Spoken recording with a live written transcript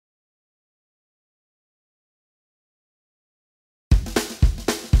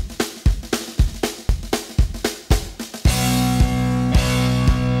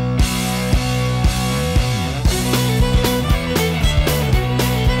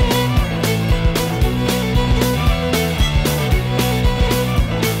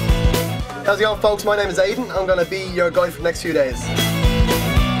How's it going, folks? My name is Aidan. I'm going to be your guide for the next few days.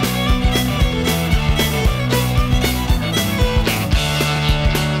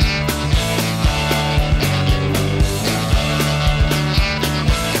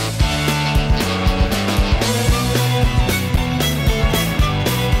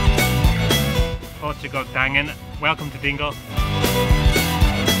 Portugal dangin'. Welcome to Dingle.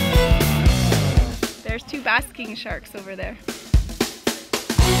 There's 2 basking sharks over there.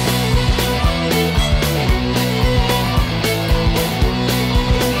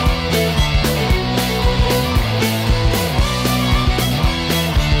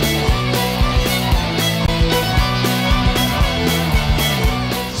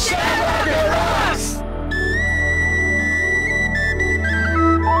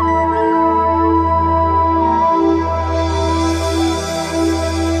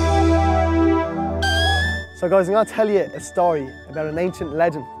 So guys, I'm going to tell you a story about an ancient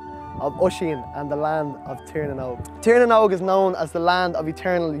legend of Usheen and the land of Tír na nÓg. Tír na nÓg is known as the land of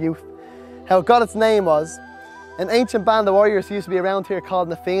eternal youth. How it got its name was, an ancient band of warriors used to be around here called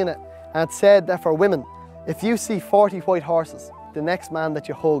na Fianna, and it said that for women, if you see 40 white horses, the next man that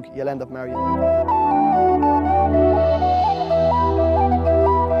you hug, you'll end up marrying. I'm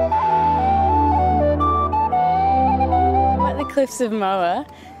at the cliffs of Moa,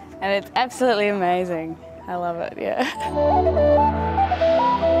 and it's absolutely amazing. I love it, yeah.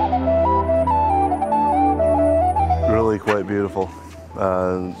 Really quite beautiful.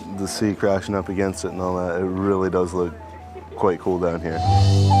 The sea crashing up against it and all that, it really does look quite cool down here.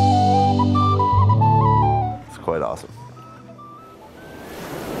 It's quite awesome.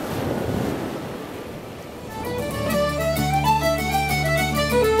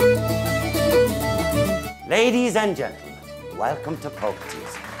 Ladies and gentlemen, welcome to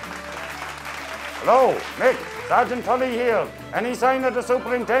Pokies. Hello, Mick, Sergeant Tully here. Any sign of the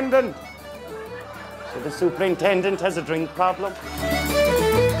superintendent? So the superintendent has a drink problem?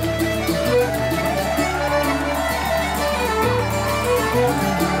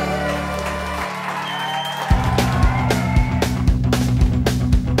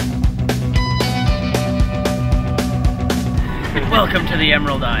 Welcome to the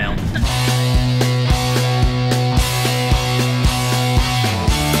Emerald Isle.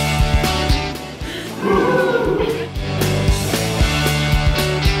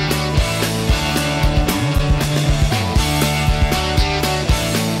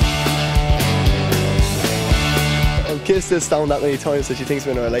 I've kissed this stone that many times that she thinks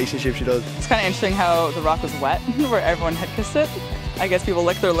we're in a relationship, she does. It's kind of interesting how the rock was wet, where everyone had kissed it. I guess people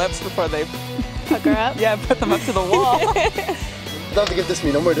lick their lips before they Hook her up? yeah, put them up to the wall. I don't have to give this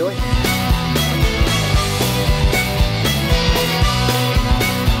my number, do I?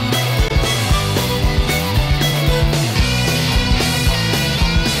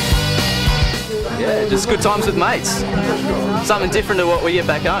 Yeah, just good times with mates. Something different to what we get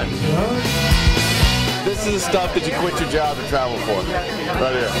back home. This is the stuff that you quit your job to travel for,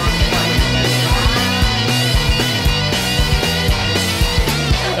 right here.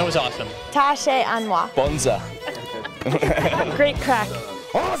 That was awesome. Tache Anwa. Bonza. Great crack.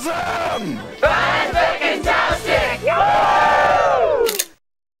 Awesome! Fantastic!